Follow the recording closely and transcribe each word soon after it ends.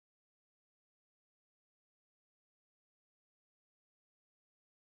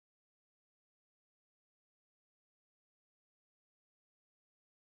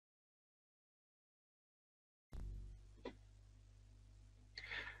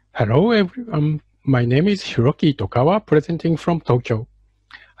Hello everyone, my name is Hiroki Itokawa, presenting from Tokyo.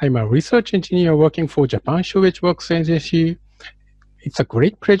 I'm a research engineer working for Japan Sewage Works Agency. It's a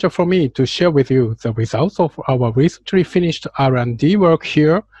great pleasure for me to share with you the results of our recently finished R&D work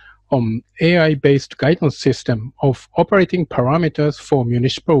here on AI-based guidance system of operating parameters for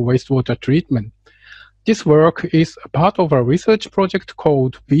municipal wastewater treatment. This work is a part of a research project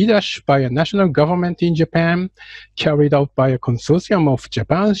called B- by a national government in Japan, carried out by a consortium of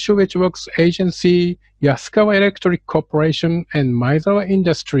Japan Sewage Works Agency, Yasukawa Electric Corporation, and Maezawa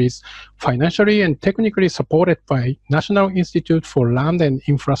Industries, financially and technically supported by National Institute for Land and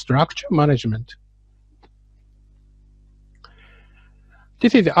Infrastructure Management.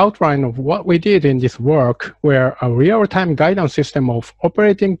 This is the outline of what we did in this work, where a real-time guidance system of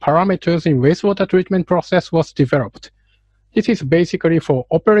operating parameters in wastewater treatment process was developed. This is basically for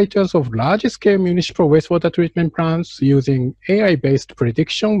operators of large-scale municipal wastewater treatment plants using AI-based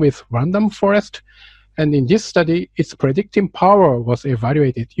prediction with random forest, and in this study, its predicting power was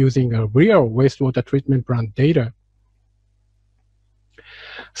evaluated using a real wastewater treatment plant data.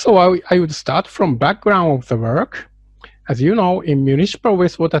 So I would start from background of the work. As you know, in municipal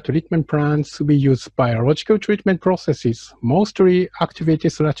wastewater treatment plants, we use biological treatment processes, mostly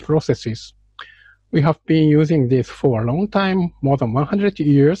activated sludge processes. We have been using this for a long time, more than 100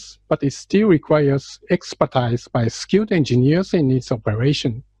 years, but it still requires expertise by skilled engineers in its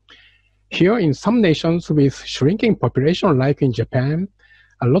operation. Here, in some nations with shrinking population like in Japan,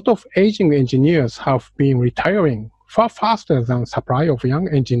 a lot of aging engineers have been retiring far faster than supply of young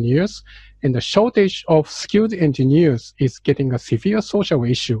engineers, and the shortage of skilled engineers is getting a severe social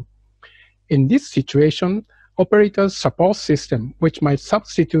issue. In this situation, operators' support system, which might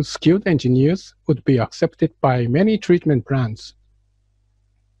substitute skilled engineers, would be accepted by many treatment plants.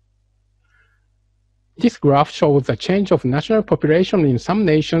 This graph shows the change of national population in some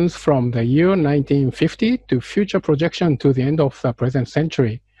nations from the year 1950 to future projection to the end of the present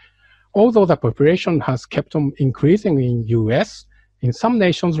century. Although the population has kept on increasing in US, in some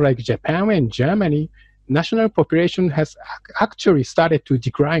nations like Japan and Germany, national population has actually started to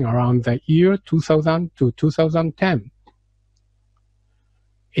decline around the year 2000 to 2010.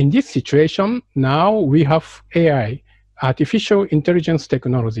 In this situation, now we have AI, artificial intelligence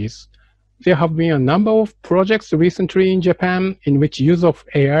technologies. There have been a number of projects recently in Japan in which use of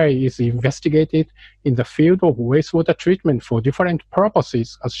AI is investigated in the field of wastewater treatment for different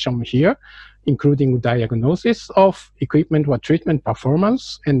purposes, as shown here, including diagnosis of equipment or treatment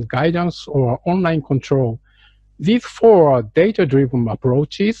performance and guidance or online control. These four are data-driven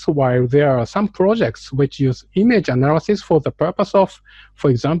approaches, while there are some projects which use image analysis for the purpose of,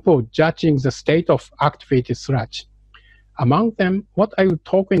 for example, judging the state of activated sludge. Among them, what I will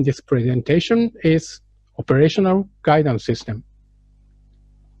talk in this presentation is operational guidance system.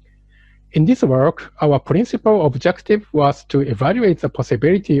 In this work, our principal objective was to evaluate the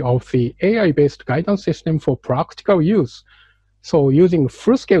possibility of the AI-based guidance system for practical use. So using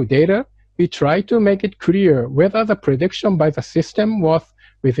full-scale data, we tried to make it clear whether the prediction by the system was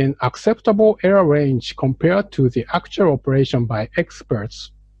within acceptable error range compared to the actual operation by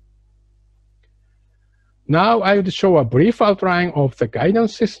experts. Now I will show a brief outline of the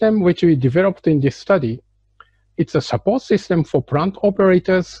guidance system which we developed in this study. It's a support system for plant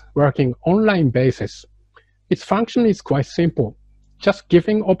operators working online basis. Its function is quite simple, just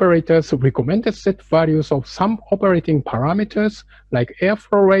giving operators recommended set values of some operating parameters like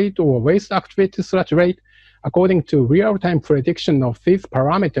airflow rate or waste activated sludge rate according to real-time prediction of these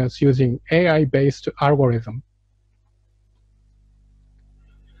parameters using AI-based algorithm.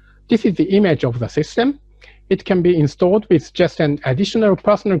 This is the image of the system. It can be installed with just an additional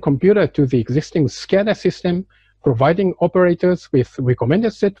personal computer to the existing SCADA system, providing operators with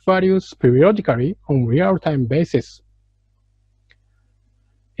recommended set values periodically on real-time basis.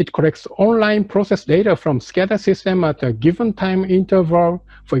 It collects online process data from SCADA system at a given time interval,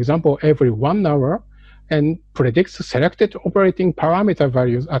 for example, every 1 hour, and predicts selected operating parameter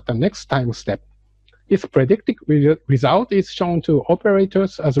values at the next time step. This predicted result is shown to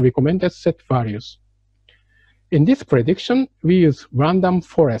operators as recommended set values. In this prediction, we use random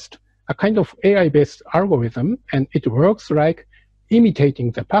forest, a kind of AI-based algorithm, and it works like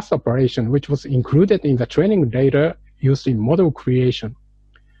imitating the past operation which was included in the training data used in model creation.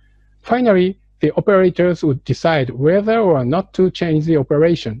 Finally, the operators would decide whether or not to change the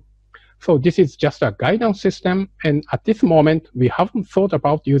operation. So this is just a guidance system, and at this moment, we haven't thought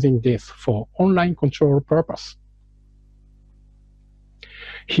about using this for online control purpose.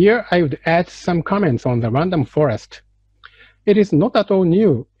 Here, I would add some comments on the random forest. It is not at all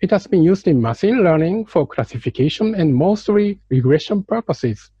new. It has been used in machine learning for classification and mostly regression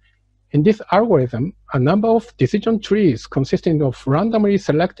purposes. In this algorithm, a number of decision trees consisting of randomly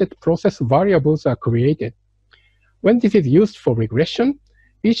selected process variables are created. When this is used for regression,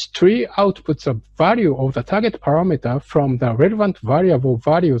 each tree outputs a value of the target parameter from the relevant variable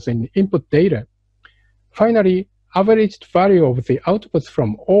values in input data. Finally, averaged value of the outputs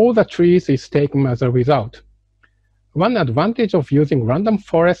from all the trees is taken as a result. One advantage of using random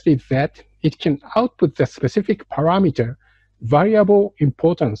forest is that it can output the specific parameter, variable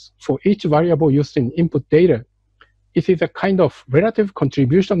importance, for each variable used in input data. It is a kind of relative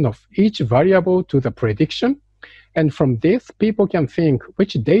contribution of each variable to the prediction, and from this, people can think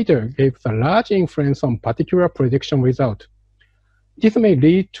which data gave the large influence on particular prediction result. This may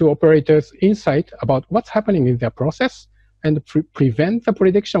lead to operators' insight about what's happening in their process and prevent the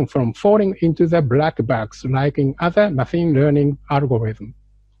prediction from falling into the black box like in other machine learning algorithms.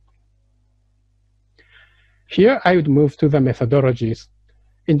 Here I would move to the methodologies.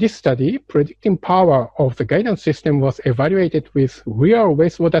 In this study, predicting power of the guidance system was evaluated with real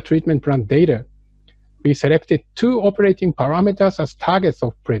wastewater treatment plant data. We selected two operating parameters as targets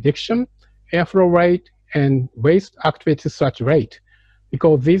of prediction, airflow rate and waste activated sludge rate,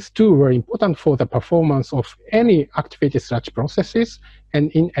 because these two were important for the performance of any activated sludge processes,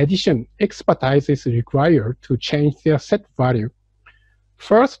 and in addition, expertise is required to change their set value.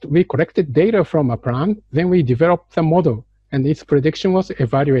 First, we collected data from a plant, then we developed the model, and its prediction was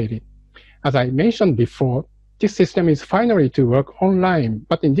evaluated. As I mentioned before, this system is finally to work online,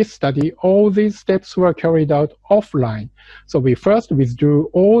 but in this study, all these steps were carried out offline. So we first withdrew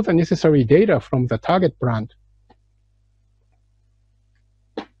all the necessary data from the target plant.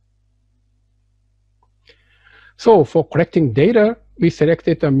 So for collecting data, we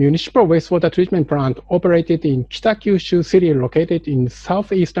selected a municipal wastewater treatment plant operated in Kitakyushu City located in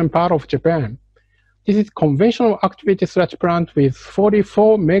southeastern part of Japan. This is conventional activated sludge plant with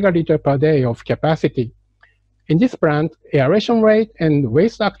 44 megaliter per day of capacity. In this plant, aeration rate and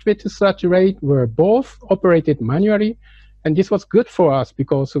waste activated sludge rate were both operated manually, and this was good for us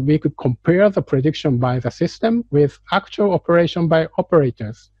because we could compare the prediction by the system with actual operation by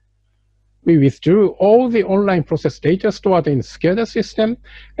operators. We withdrew all the online process data stored in SCADA system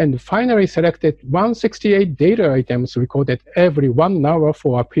and finally selected 168 data items recorded every 1 hour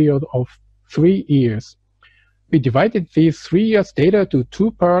for a period of 3 years. We divided these 3 years data to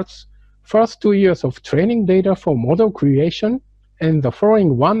 2 parts. First 2 years of training data for model creation, and the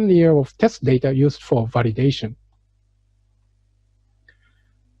following 1 year of test data used for validation.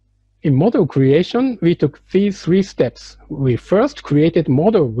 In model creation, we took these 3 steps. We first created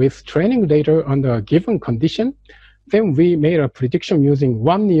model with training data under a given condition. Then we made a prediction using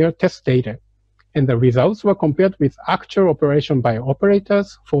 1 year test data. And the results were compared with actual operation by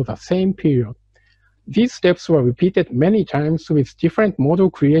operators for the same period. These steps were repeated many times with different model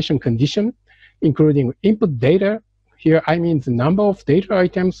creation conditions, including input data. Here I mean the number of data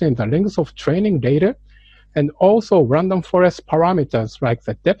items and the length of training data, and also random forest parameters like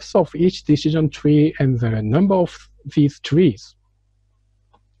the depth of each decision tree and the number of these trees.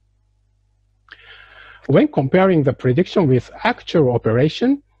 When comparing the prediction with actual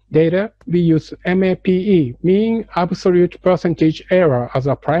operation data, we use MAPE, mean absolute percentage error, as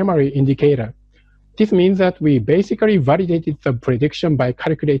a primary indicator. This means that we basically validated the prediction by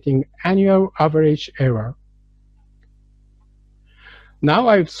calculating annual average error. Now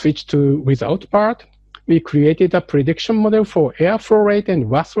I've switched to result part. We created a prediction model for airflow rate and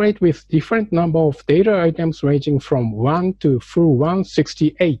WAS rate with different number of data items ranging from 1 to through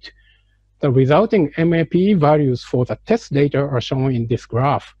 168. The resulting MAPE values for the test data are shown in this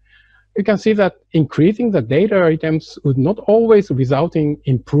graph. You can see that increasing the data items would not always result in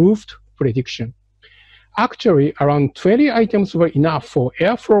improved prediction. Actually, around 20 items were enough for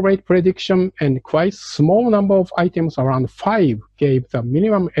airflow rate prediction, and quite small number of items, around 5, gave the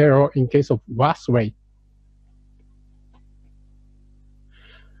minimum error in case of WAS rate.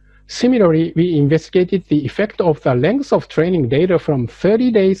 Similarly, we investigated the effect of the length of training data from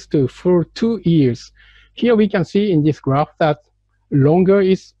 30 days to full 2 years. Here we can see in this graph that longer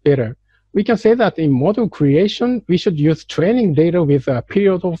is better. We can say that in model creation, we should use training data with a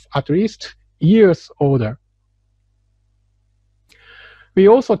period of at least years older. We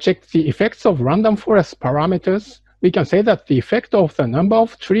also checked the effects of random forest parameters. We can say that the effect of the number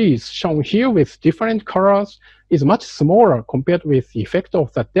of trees shown here with different colors is much smaller compared with the effect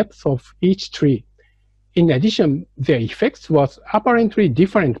of the depth of each tree. In addition, the effects was apparently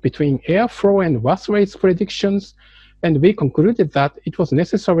different between airflow and WAS rates predictions, and we concluded that it was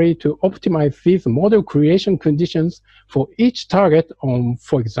necessary to optimize these model creation conditions for each target on,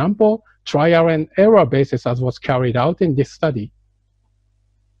 for example, trial and error basis, as was carried out in this study.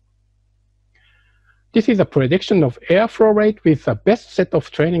 This is a prediction of airflow rate with the best set of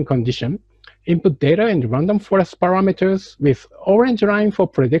training condition, input data and random forest parameters with orange line for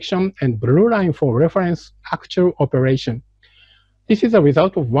prediction and blue line for reference actual operation. This is a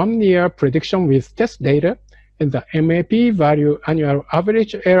result of 1 year prediction with test data, and the MAP value annual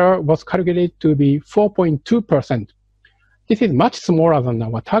average error was calculated to be 4.2%. This is much smaller than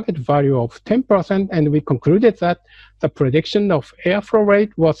our target value of 10%, and we concluded that the prediction of airflow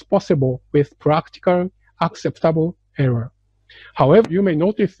rate was possible with practical acceptable error. However, you may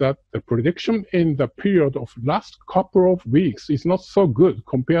notice that the prediction in the period of last couple of weeks is not so good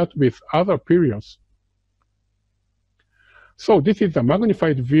compared with other periods. So this is a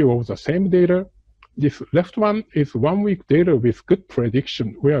magnified view of the same data. This left one is 1 week data with good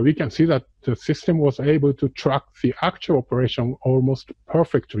prediction, where we can see that the system was able to track the actual operation almost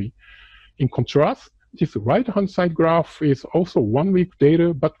perfectly. In contrast, this right-hand side graph is also 1 week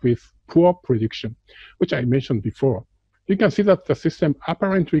data, but with poor prediction, which I mentioned before. You can see that the system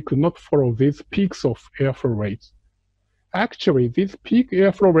apparently could not follow these peaks of airflow rates. Actually, these peak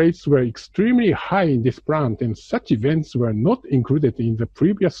airflow rates were extremely high in this plant, and such events were not included in the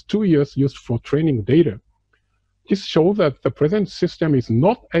previous 2 years used for training data. This shows that the present system is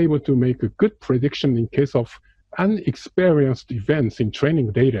not able to make a good prediction in case of unexperienced events in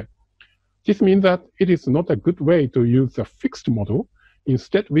training data. This means that it is not a good way to use a fixed model.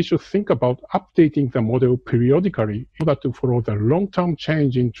 Instead, we should think about updating the model periodically in order to follow the long-term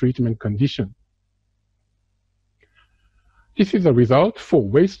change in treatment condition. This is the result for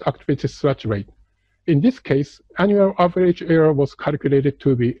waste-activated sludge rate. In this case, annual average error was calculated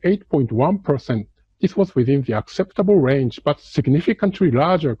to be 8.1%. This was within the acceptable range, but significantly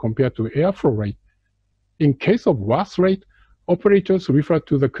larger compared to airflow rate. In case of WAS rate, operators refer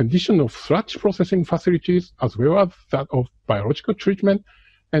to the condition of sludge processing facilities as well as that of biological treatment,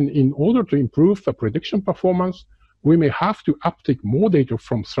 and in order to improve the prediction performance, we may have to uptake more data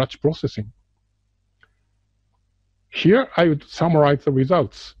from sludge processing. Here I would summarize the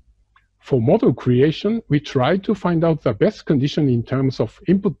results. For model creation, we tried to find out the best condition in terms of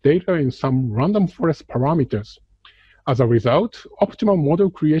input data in some random forest parameters. As a result, optimal model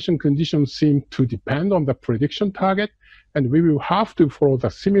creation conditions seem to depend on the prediction target, and we will have to follow the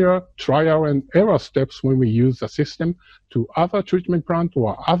similar trial and error steps when we use the system to other treatment plant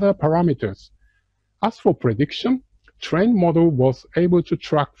or other parameters. As for prediction, trained model was able to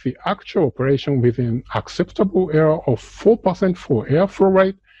track the actual operation with an acceptable error of 4% for airflow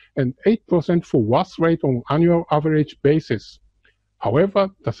rate and 8% for WAS rate on annual average basis. However,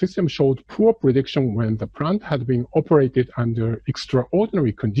 the system showed poor prediction when the plant had been operated under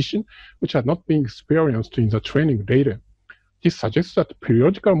extraordinary conditions which had not been experienced in the training data. This suggests that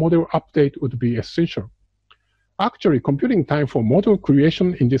periodical model update would be essential. Actually, computing time for model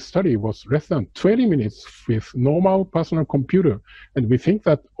creation in this study was less than 20 minutes with normal personal computer, and we think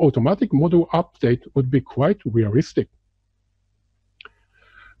that automatic model update would be quite realistic.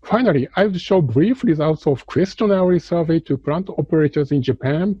 Finally, I will show brief results of questionnaire survey to plant operators in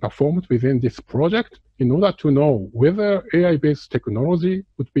Japan performed within this project in order to know whether AI-based technology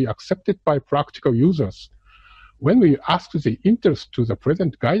would be accepted by practical users. When we asked the interest to the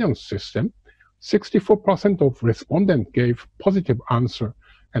present guidance system, 64% of respondents gave positive answer,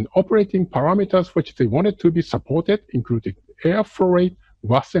 and operating parameters which they wanted to be supported included airflow rate,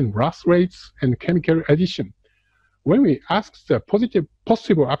 WAS and RAS rates, and chemical addition. When we asked the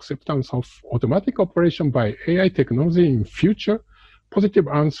possible acceptance of automatic operation by AI technology in future, positive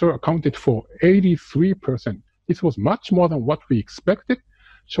answer accounted for 83%. This was much more than what we expected,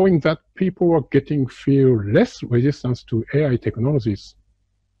 showing that people were feel less resistance to AI technologies.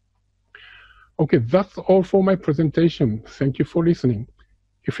 Okay, that's all for my presentation. Thank you for listening.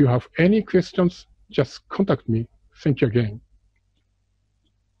 If you have any questions, just contact me. Thank you again.